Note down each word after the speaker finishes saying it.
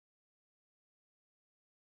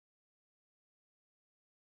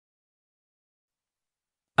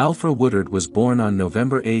Alfre Woodard was born on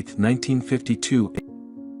November 8, 1952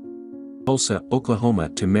 in Tulsa, Oklahoma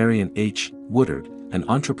to Marion H. Woodard, an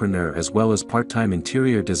entrepreneur as well as part-time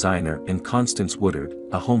interior designer, and Constance Woodard,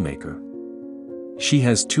 a homemaker. She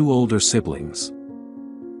has two older siblings.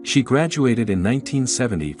 She graduated in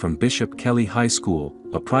 1970 from Bishop Kelly High School,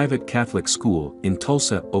 a private Catholic school in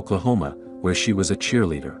Tulsa, Oklahoma, where she was a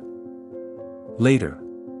cheerleader. Later,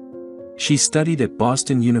 she studied at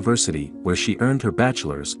Boston University, where she earned her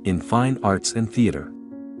bachelor's in fine arts and theater.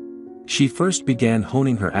 She first began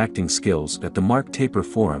honing her acting skills at the Mark Taper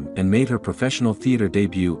Forum and made her professional theater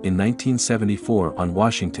debut in 1974 on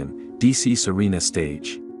Washington, D.C.'s Arena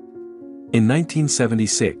stage. In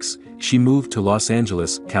 1976, she moved to Los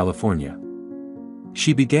Angeles, California.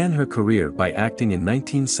 She began her career by acting in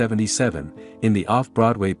 1977, in the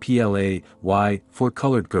off-Broadway play, Why, for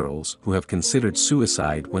Colored Girls Who Have Considered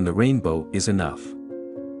Suicide When the Rainbow Is Enough.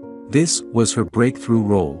 This was her breakthrough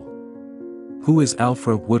role. Who is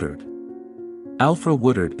Alfre Woodard? Alfre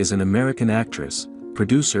Woodard is an American actress,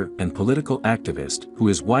 producer and political activist who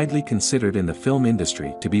is widely considered in the film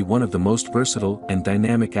industry to be one of the most versatile and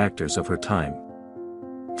dynamic actors of her time.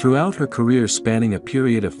 Throughout her career spanning a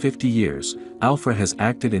period of 50 years, Alfre has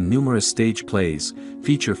acted in numerous stage plays,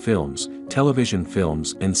 feature films, television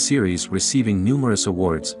films and series, receiving numerous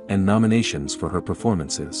awards and nominations for her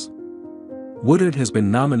performances. Woodard has been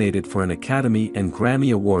nominated for an Academy and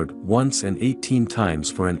Grammy Award once and 18 times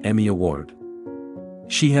for an Emmy Award.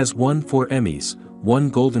 She has won 4 Emmys, 1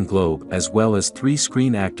 Golden Globe as well as 3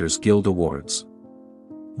 Screen Actors Guild Awards.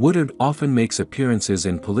 Woodard often makes appearances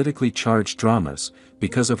in politically charged dramas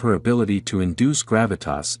because of her ability to induce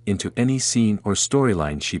gravitas into any scene or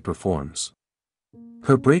storyline she performs.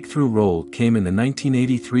 Her breakthrough role came in the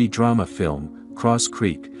 1983 drama film, Cross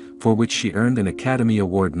Creek, for which she earned an Academy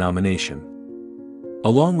Award nomination.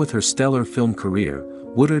 Along with her stellar film career,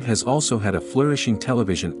 Woodard has also had a flourishing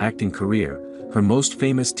television acting career, her most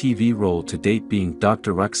famous TV role to date being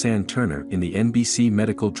Dr. Roxanne Turner in the NBC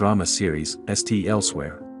medical drama series, St.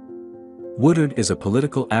 Elsewhere. Woodard is a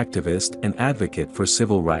political activist and advocate for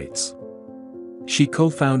civil rights. She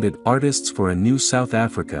co-founded Artists for a New South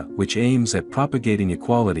Africa, which aims at propagating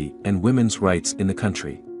equality and women's rights in the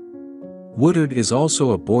country. Woodard is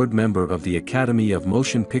also a board member of the Academy of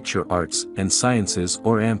Motion Picture Arts and Sciences,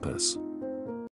 or AMPAS.